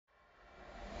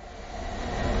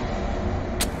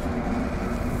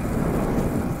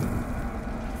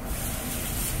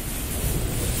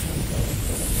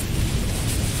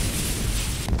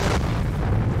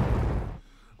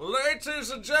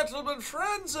Ladies and gentlemen,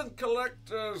 friends and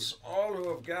collectors, all who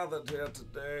have gathered here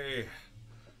today,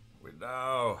 we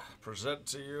now present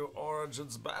to you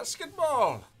Origins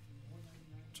Basketball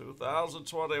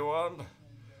 2021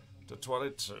 to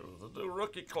 22. The new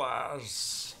rookie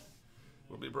class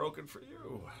will be broken for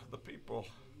you, the people.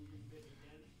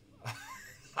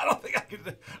 I don't think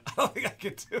I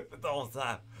could do it the whole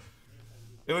time.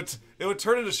 It would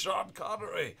turn into Sean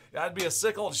Connery. I'd be a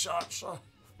sick old Sean.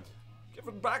 Give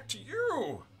it back to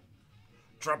you,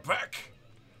 Trebek.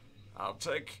 I'll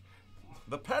take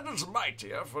the Penance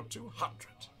Mightier for 200.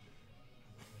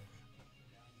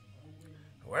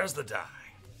 Where's the die?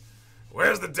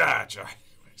 Where's the die, Charlie?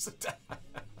 Where's the die?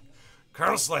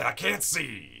 Colonel Slay, I can't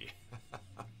see.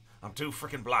 I'm too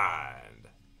freaking blind.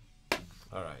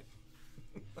 All right.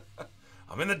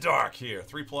 I'm in the dark here.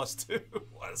 3 plus 2.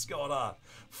 What is going on?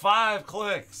 5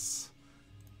 clicks.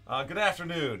 Good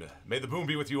afternoon. May the boom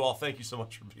be with you all. Thank you so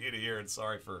much for being here, and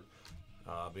sorry for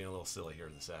being a little silly here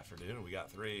this afternoon. We got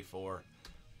 3, 4,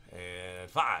 and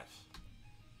 5.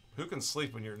 Who can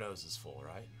sleep when your nose is full,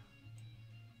 right?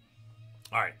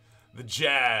 All right. The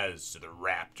Jazz to the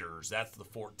Raptors. That's the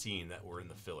 14 that were in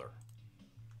the filler.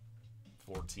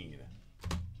 14.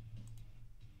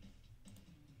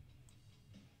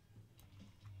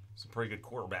 Some pretty good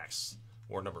quarterbacks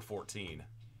wore number 14.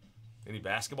 Any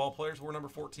basketball players wore number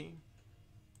 14?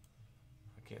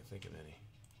 I can't think of any.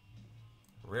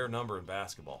 Rare number in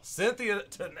basketball. Cynthia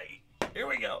to Nate. Here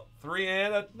we go. 3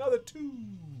 and another 2.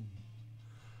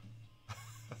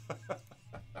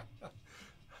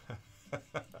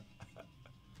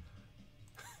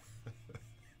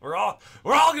 We're all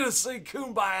gonna sing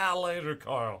Kumbaya later,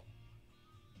 Carl.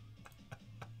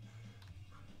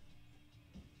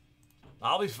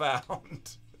 I'll be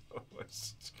found.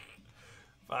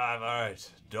 5, all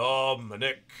right.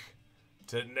 Dominic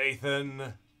to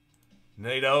Nathan.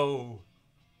 NATO.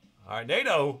 All right,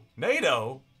 NATO.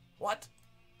 What?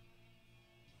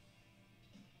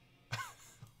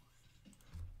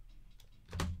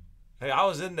 Hey, I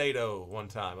was in NATO one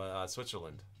time,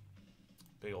 Switzerland.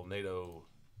 Big old NATO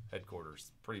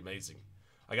headquarters. Pretty amazing.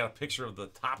 I got a picture of the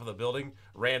top of the building.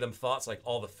 Random thoughts, like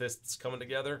all the fists coming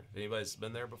together. Anybody's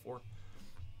been there before?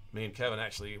 Me and Kevin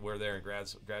actually were there in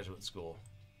graduate school.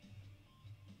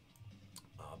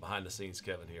 Behind the scenes,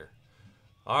 Kevin here.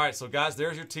 All right, so guys,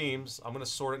 there's your teams. I'm going to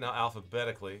sort it now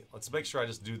alphabetically. Let's make sure I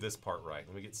just do this part right.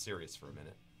 Let me get serious for a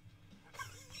minute.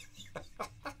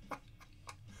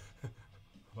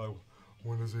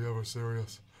 When is he ever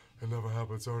serious? It never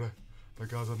happens, Ernie. The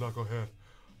guy's a knucklehead.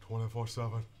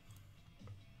 24/7.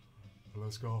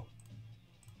 Let's go.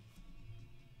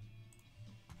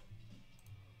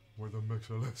 With the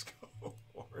mixer, let's go.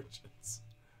 Origins.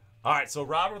 All right, so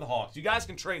Robert the Hawks. You guys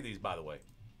can trade these, by the way.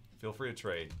 Feel free to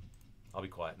trade. I'll be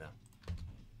quiet now.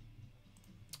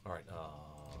 All right,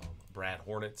 Brad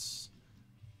Hornets.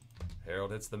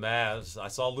 Harold hits the Mavs. I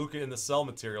saw Luca in the cell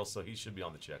material, so he should be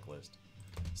on the checklist.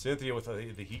 Cynthia with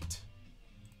the Heat.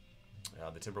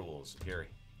 The Timberwolves. Gary.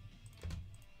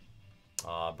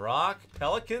 Brock,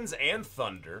 Pelicans, and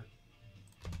Thunder.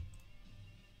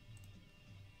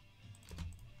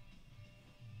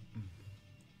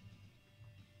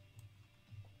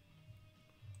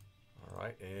 All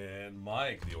right, and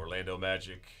Mike, the Orlando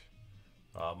Magic.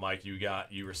 Mike,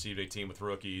 you received a team with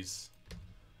rookies.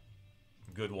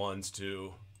 Good ones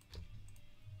too.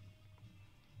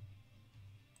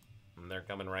 And they're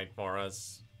coming right for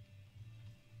us.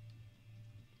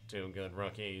 2 good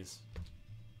rookies.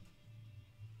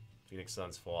 Phoenix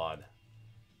Suns flawed.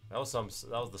 That was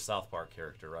the South Park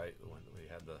character, right? When we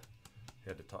had to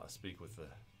speak with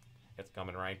the. It's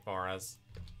coming right for us.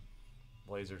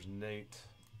 Blazers Nate.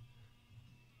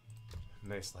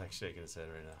 Nate's like shaking his head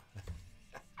right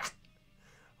now.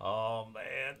 Oh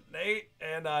man, Nate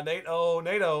and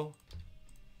NATO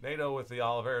with the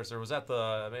Oliveras. Or was that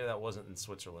maybe that wasn't in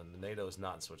Switzerland. The NATO is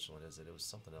not in Switzerland, is it? It was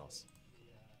something else.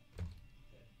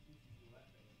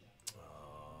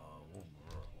 What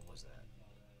was that?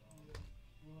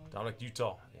 Dominic,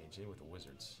 Utah. AJ with the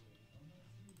Wizards.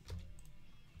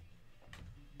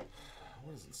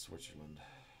 What is in Switzerland?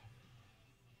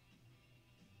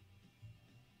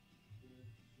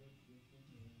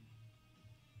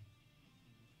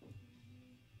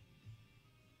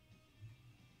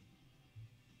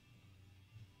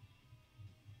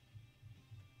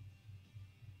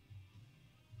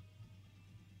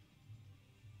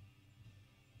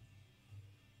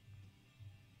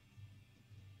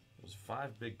 There's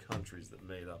 5 big countries that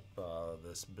made up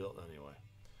this bill. Anyway,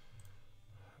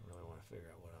 I really want to figure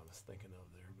out what I was thinking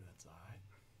of there, but that's all right.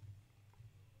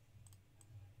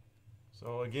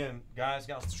 So again, guys,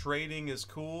 trading is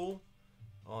cool.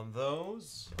 on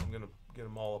those. I'm going to get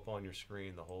them all up on your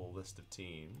screen, the whole list of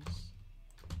teams.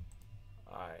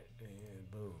 All right,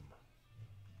 and boom.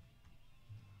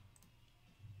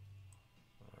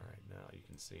 All right, now you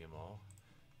can see them all.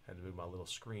 Had to move my little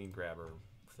screen grabber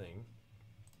thing.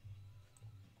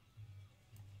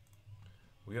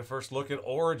 We got a first look at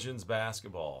Origins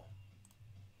basketball.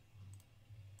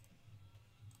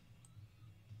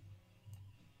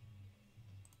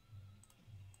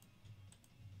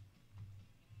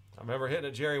 I remember hitting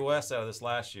a Jerry West out of this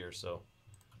last year, so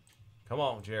come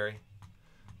on, Jerry.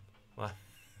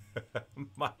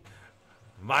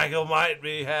 Michael might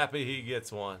be happy he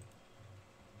gets one.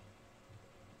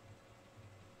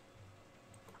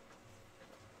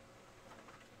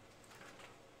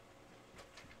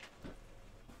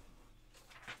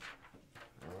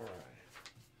 All right.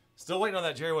 Still waiting on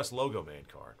that Jerry West logo man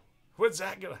card. When's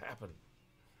that going to happen?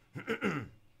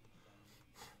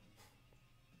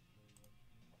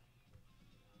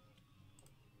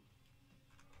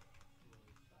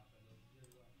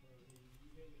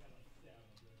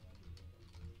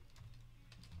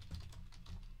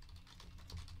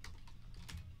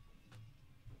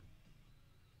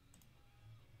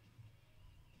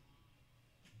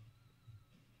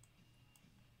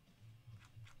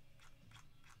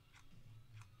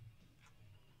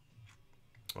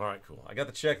 All right, cool. I got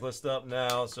the checklist up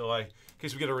now, so in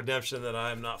case we get a redemption that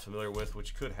I'm not familiar with,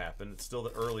 which could happen. It's still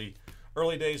the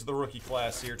early days of the rookie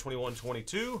class here,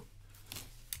 21-22.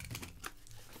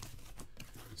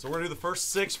 So we're going to do the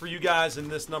first 6 for you guys in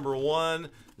this number 1.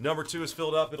 Number 2 is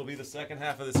filled up. It'll be the second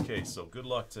half of this case, so good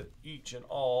luck to each and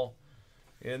all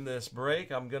in this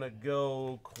break. I'm going to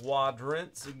go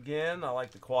quadrants again. I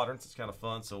like the quadrants. It's kind of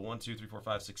fun. So 1, 2, 3, 4,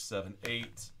 5, 6, 7,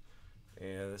 8.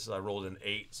 And this is, I rolled an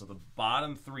 8, so the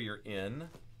bottom 3 are in.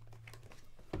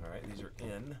 All right, these are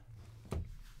in.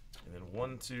 And then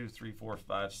 1, 2, 3, 4,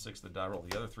 5, 6, the die roll.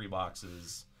 The other 3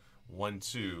 boxes, 1,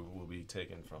 2, will be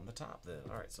taken from the top then.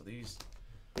 All right, so these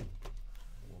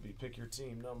will be pick your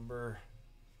team number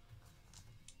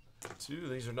 2.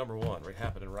 These are number 1, right,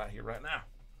 happening right here, right now.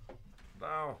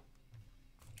 No.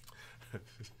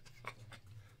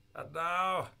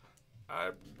 No,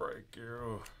 I break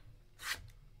you.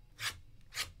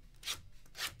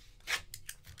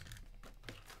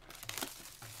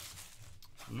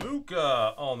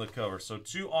 Luka on the cover. So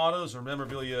 2 autos or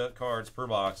memorabilia cards per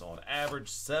box on average.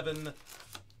 7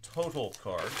 total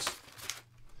cards.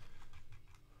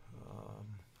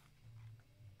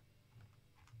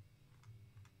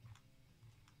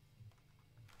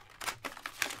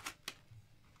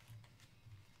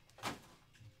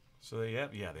 So they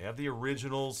have the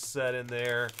originals set in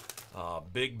there.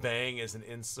 Big Bang is an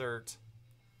insert.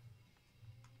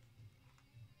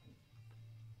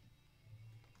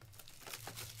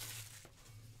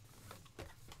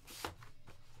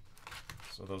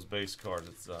 So those base cards,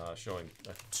 it's showing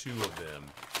 2 of them.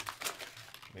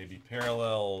 Maybe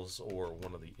parallels or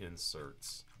one of the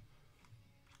inserts.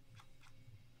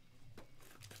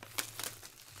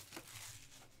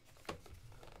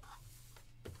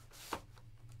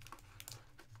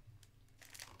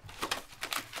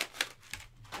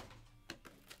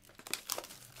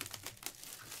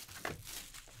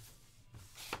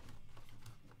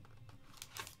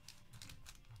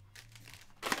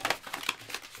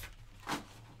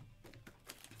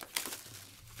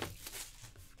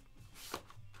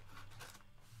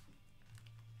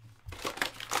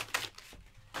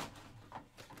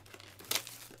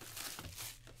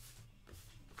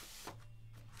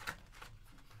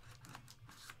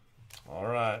 All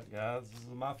right, guys, this is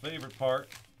my favorite part.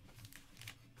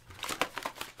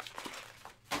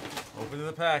 Opening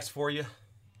the packs for you.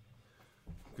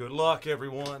 Good luck,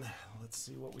 everyone. Let's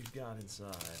see what we've got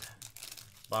inside.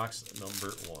 Box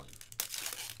number 1.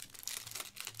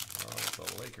 Oh, it's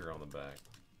a Laker on the back.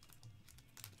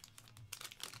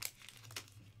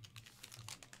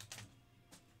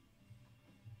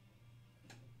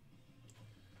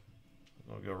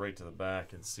 I'll go right to the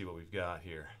back and see what we've got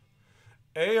here.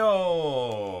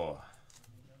 Ayo!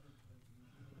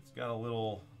 It's got a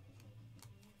little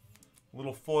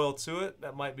foil to it.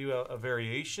 That might be a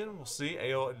variation. We'll see.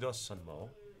 Ayo Dosunmo.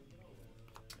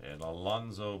 And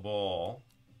Alonzo Ball.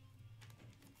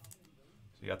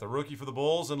 So you got the rookie for the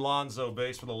Bulls and Lonzo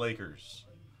base for the Lakers.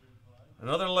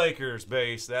 Another Lakers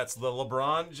base. That's the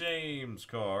LeBron James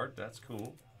card. That's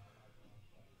cool.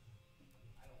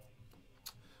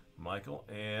 Michael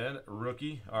and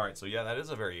rookie. All right, so yeah, that is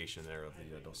a variation there of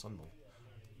the Dosunmo.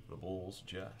 The Bulls,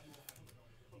 Jeff.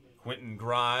 Quentin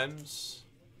Grimes,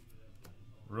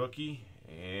 rookie,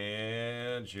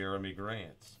 and Jeremy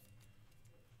Grant.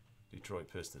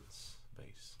 Detroit Pistons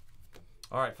base.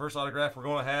 All right, first autograph we're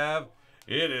going to have,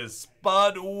 it is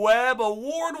Spud Webb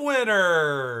Award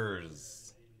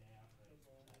winners.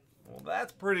 Well,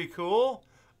 that's pretty cool.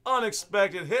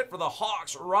 Unexpected hit for the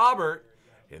Hawks. Robert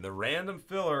in the random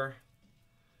filler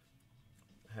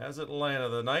has Atlanta,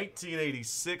 the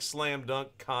 1986 Slam Dunk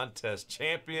Contest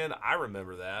champion. I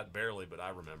remember that, barely, but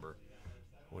I remember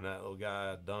when that little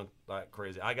guy dunked like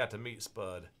crazy. I got to meet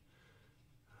Spud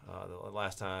the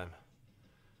last time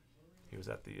he was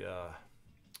at the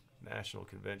National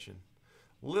Convention.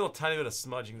 A little tiny bit of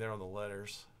smudging there on the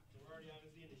letters.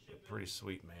 Pretty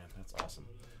sweet, man. That's awesome.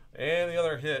 And the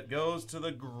other hit goes to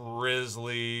the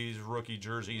Grizzlies rookie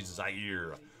jersey,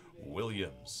 Zaire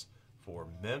Williams for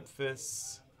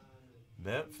Memphis.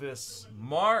 Memphis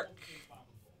Mark.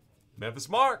 Memphis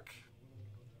Mark.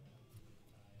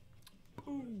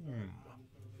 Boom.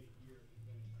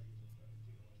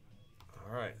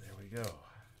 All right, there we go.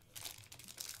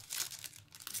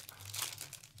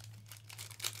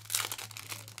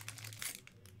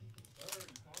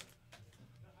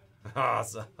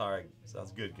 Awesome. All right,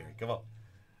 sounds good, Gary. Come on.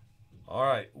 All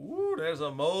right. Ooh, there's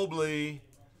a Mobley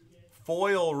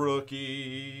foil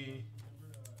rookie.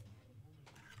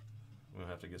 We'll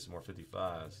have to get some more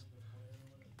 55s.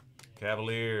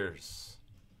 Cavaliers.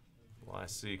 Well, I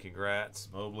see. Congrats,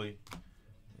 Mobley.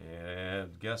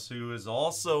 And guess who is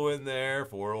also in there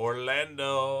for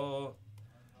Orlando?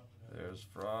 There's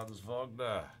Franz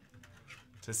Wagner.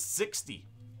 To 60.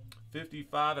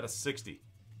 55 out of 60.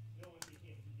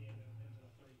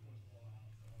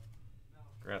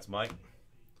 Congrats, Mike.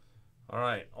 All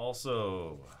right.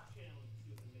 Also,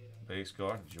 base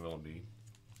card, Joel Embiid.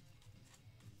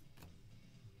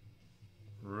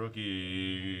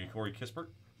 Rookie, Corey Kispert.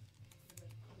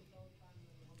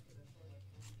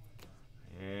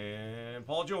 And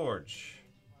Paul George.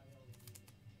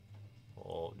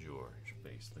 Paul George,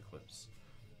 base the Clips.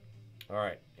 All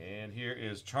right. And here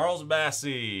is Charles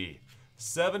Bassey.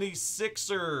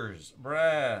 76ers,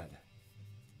 Brad.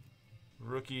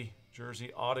 Rookie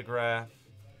jersey autograph.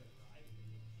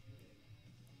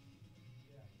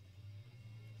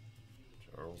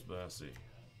 Charles Bassey.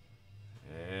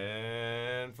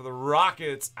 And for the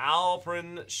Rockets,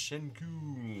 Alperen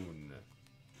Şengün.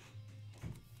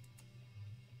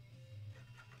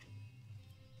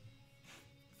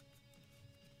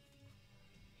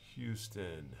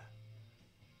 Houston.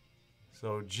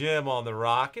 So Jim on the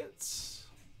Rockets.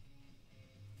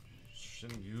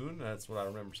 Şengün, that's what I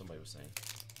remember somebody was saying.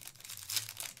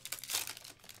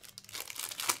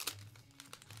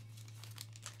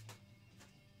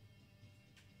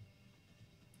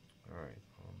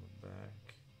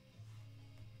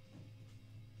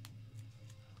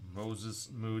 Moses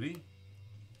Moody.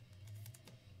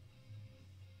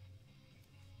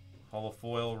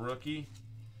 Holofoil rookie.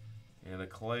 And a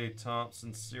Klay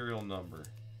Thompson serial number.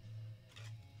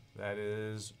 That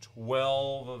is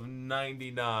 12 of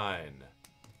 99.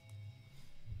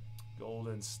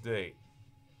 Golden State.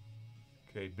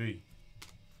 KB.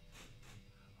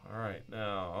 All right,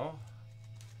 now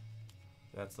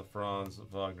that's the Franz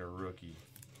Wagner rookie.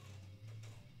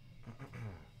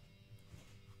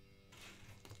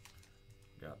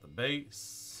 Got the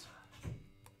base.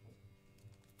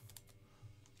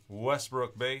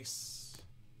 Westbrook base.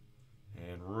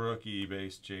 And rookie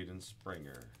base Jaden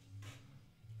Springer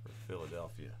for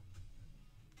Philadelphia.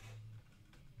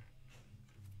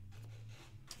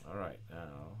 All right,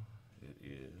 now it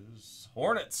is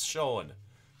Hornets showing.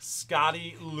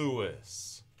 Scotty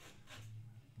Lewis.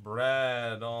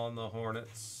 Brad on the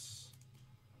Hornets.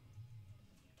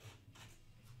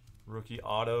 Rookie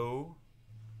auto.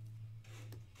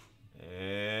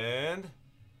 And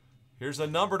here's a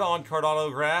numbered on-card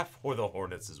autograph for the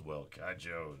Hornets as well. Kai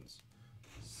Jones.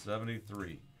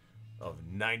 73 of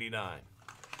 99. All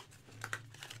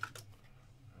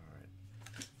right.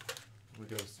 We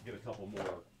go get a couple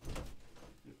more.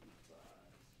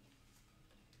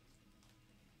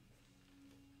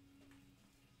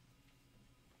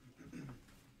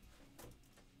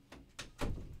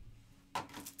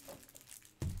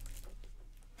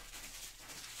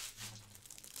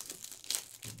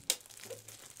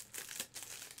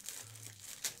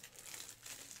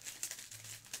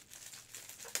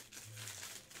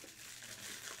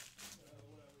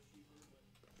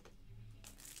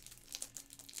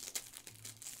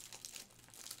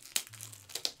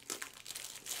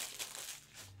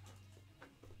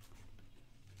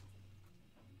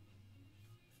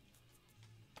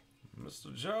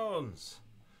 Mr. Jones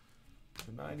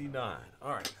to 99.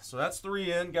 All right, so that's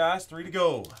 3 in, guys. 3 to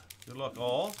go. Good luck,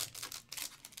 all.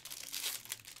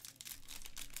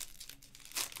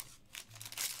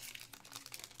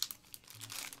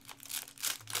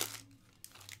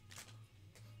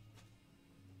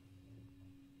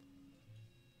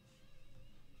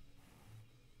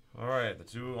 All right, the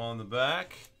two on the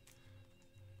back.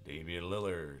 Damian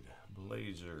Lillard,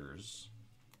 Blazers.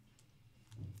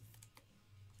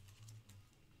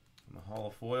 And the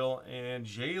holofoil, and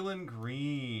Jalen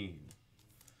Green.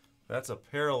 That's a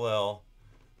parallel.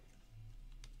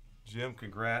 Jim,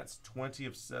 congrats. 20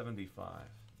 of 75.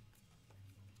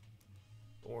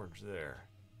 Orange there.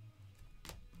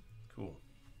 Cool.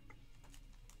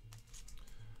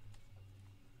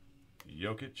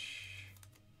 Jokic.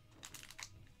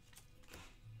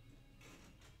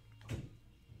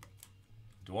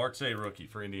 Duarte, rookie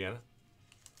for Indiana.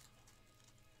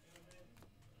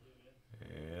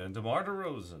 And DeMar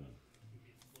DeRozan.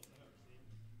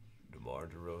 DeMar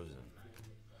DeRozan.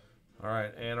 All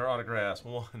right, and our autographs.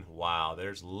 One. Wow,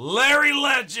 there's Larry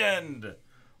Legend.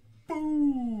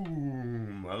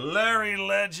 Boom. Larry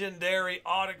Legendary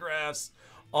autographs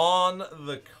on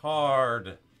the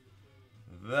card.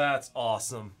 That's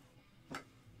awesome.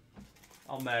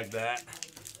 I'll mag that.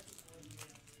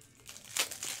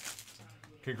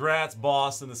 Congrats,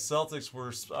 Boston. The Celtics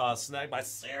were snagged by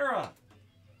Sarah.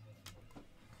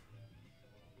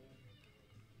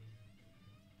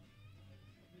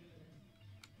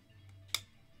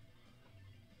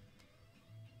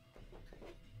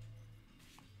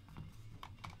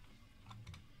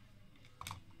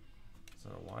 Is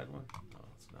that a wide one? No,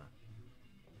 it's not.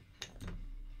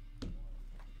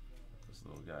 This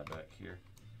little guy back here.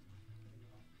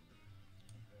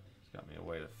 He's got me a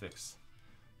way to fix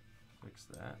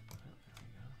that. There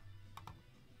we go.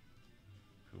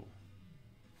 Cool.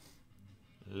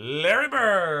 Larry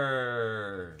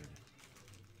Bird.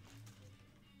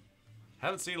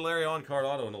 Haven't seen Larry on card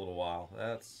auto in a little while.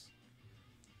 That's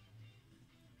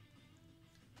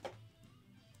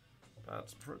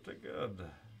pretty good.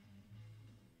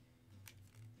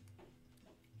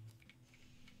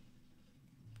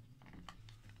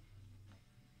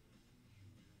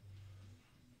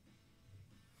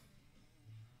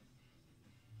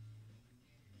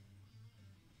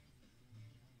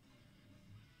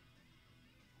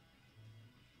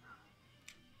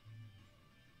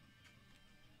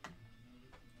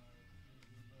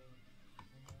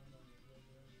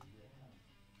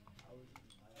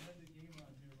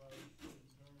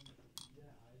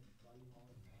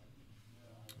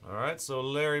 All right, so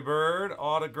Larry Bird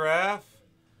autograph.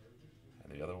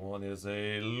 And the other one is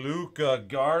a Luka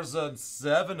Garza,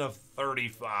 7 of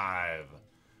 35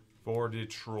 for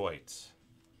Detroit.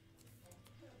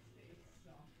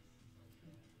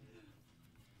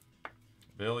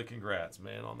 Billy, congrats,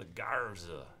 man, on the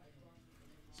Garza.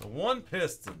 So 1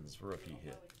 Pistons rookie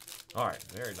hit. All right,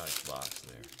 very nice box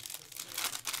there.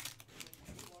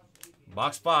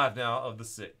 Box 5 now of the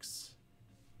 6.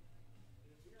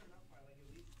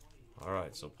 All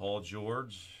right, so Paul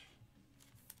George,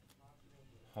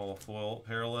 holofoil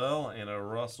parallel, and a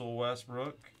Russell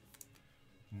Westbrook,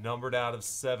 numbered out of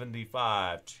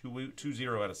 75,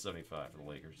 2-0 out of 75 for the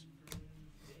Lakers.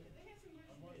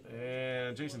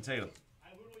 And Jason Tatum.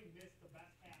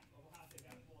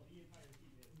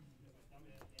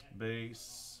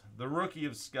 Base, the rookie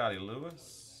of Scotty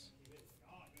Lewis.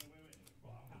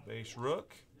 Base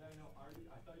rook.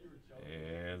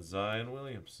 And Zion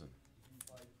Williamson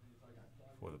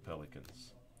for the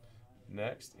Pelicans.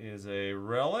 Next is a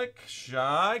relic,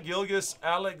 Shai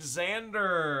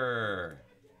Gilgeous-Alexander.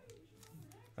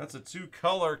 That's a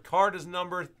 2-color. Card is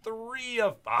number 3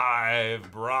 of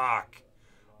 5, Brock.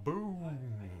 Boom.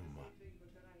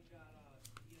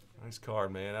 Nice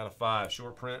card, man, out of 5.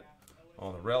 Short print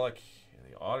on the relic and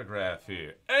the autograph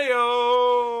here.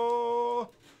 Ayo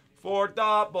for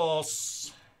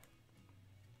doubles.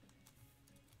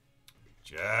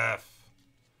 Jeff.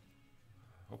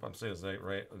 Hope I'm saying his name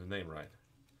right.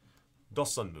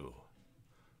 Dosunmu.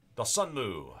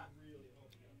 Dosunmu.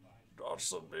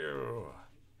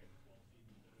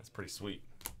 That's pretty sweet.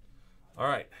 All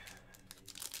right.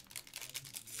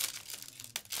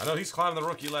 I know he's climbing the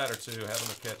rookie ladder too, having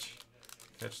to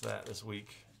catch that this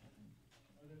week.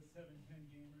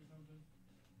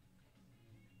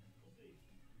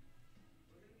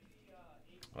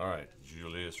 All right,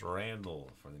 Julius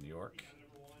Randle for the New York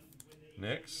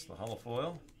Knicks, the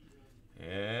holofoil.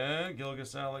 And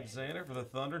Gilgeous-Alexander for the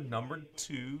Thunder, numbered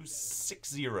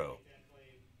 260.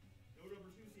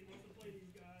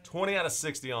 20 out of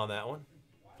 60 on that one.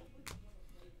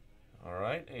 All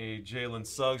right, a Jalen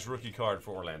Suggs rookie card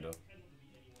for Orlando.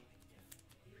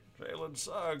 Jalen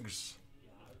Suggs.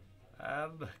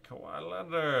 And Kawhi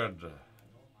Leonard.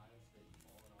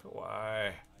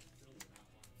 Kawhi.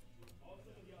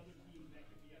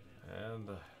 And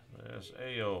there's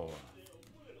Ayo.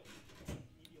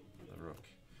 The rook.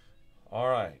 All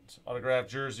right. Autographed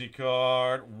jersey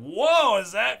card. Whoa,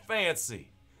 is that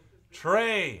fancy?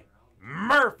 Trey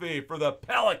Murphy for the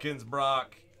Pelicans,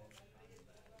 Brock.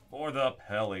 For the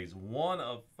Pellies. 1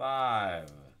 of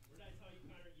 5.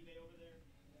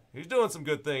 He's doing some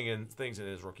good things in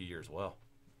his rookie year as well.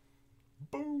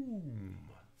 Boom.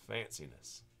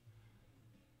 Fanciness.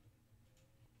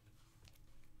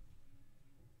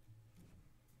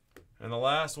 And the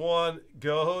last one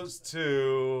goes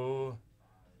to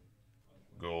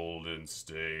Golden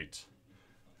State.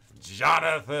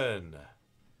 Jonathan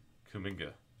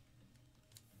Kuminga.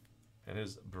 And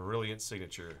his brilliant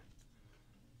signature.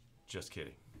 Just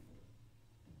kidding.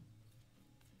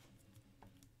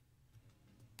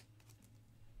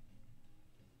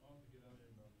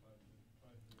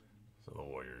 So the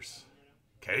Warriors.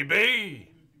 KB.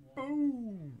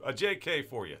 Boom. A JK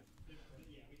for you.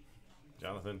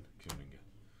 Jonathan Kuminga.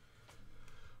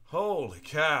 Holy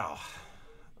cow.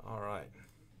 All right.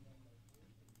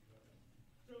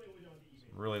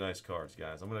 Really nice cards,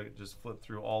 guys. I'm going to just flip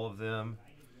through all of them.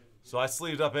 So I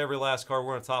sleeved up every last card.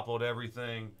 We're going to top load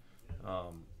everything.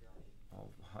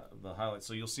 The highlights.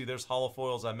 So you'll see there's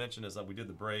holofoils I mentioned as we did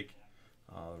the break.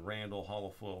 The Randall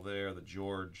holofoil there. The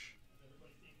George.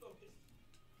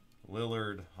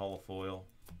 Lillard holofoil.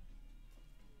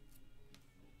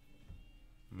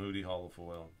 Moody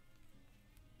holofoil.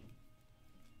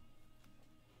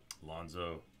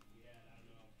 Lonzo.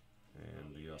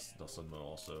 And the Dustin Mo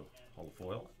also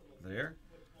holofoil there.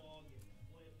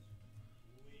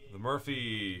 The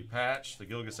Murphy patch. The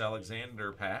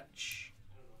Gilgeous-Alexander patch.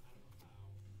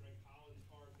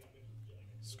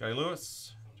 Sky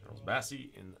Lewis. Charles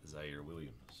Bassey. And Zaire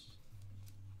Williams.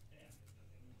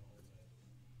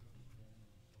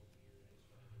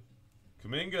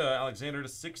 Kuminga, Alexander to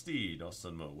 60,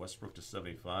 Dustin Mo, Westbrook to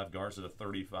 75, Garza to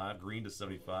 35, Green to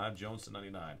 75, Jones to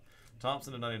 99,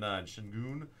 Thompson to 99,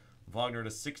 Şengün, Wagner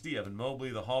to 60, Evan Mobley,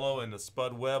 the Holo, and the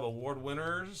Spud Webb Award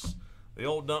winners, the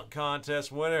Old Dunk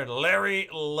Contest winner, and Larry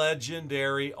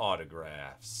Legendary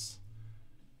autographs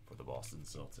for the Boston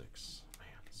Celtics. Man,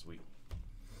 sweet.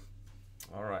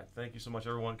 All right, thank you so much,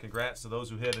 everyone. Congrats to those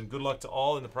who hit, and good luck to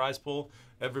all in the prize pool.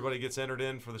 Everybody gets entered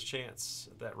in for this chance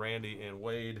at that Randy and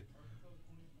Wade.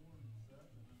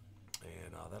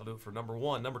 And that'll do it for number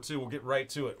 1. Number 2, we'll get right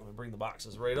to it. We'll bring the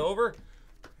boxes right over.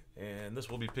 And this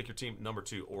will be Pick Your Team number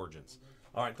 2, Origins.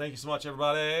 All right, thank you so much,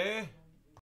 everybody.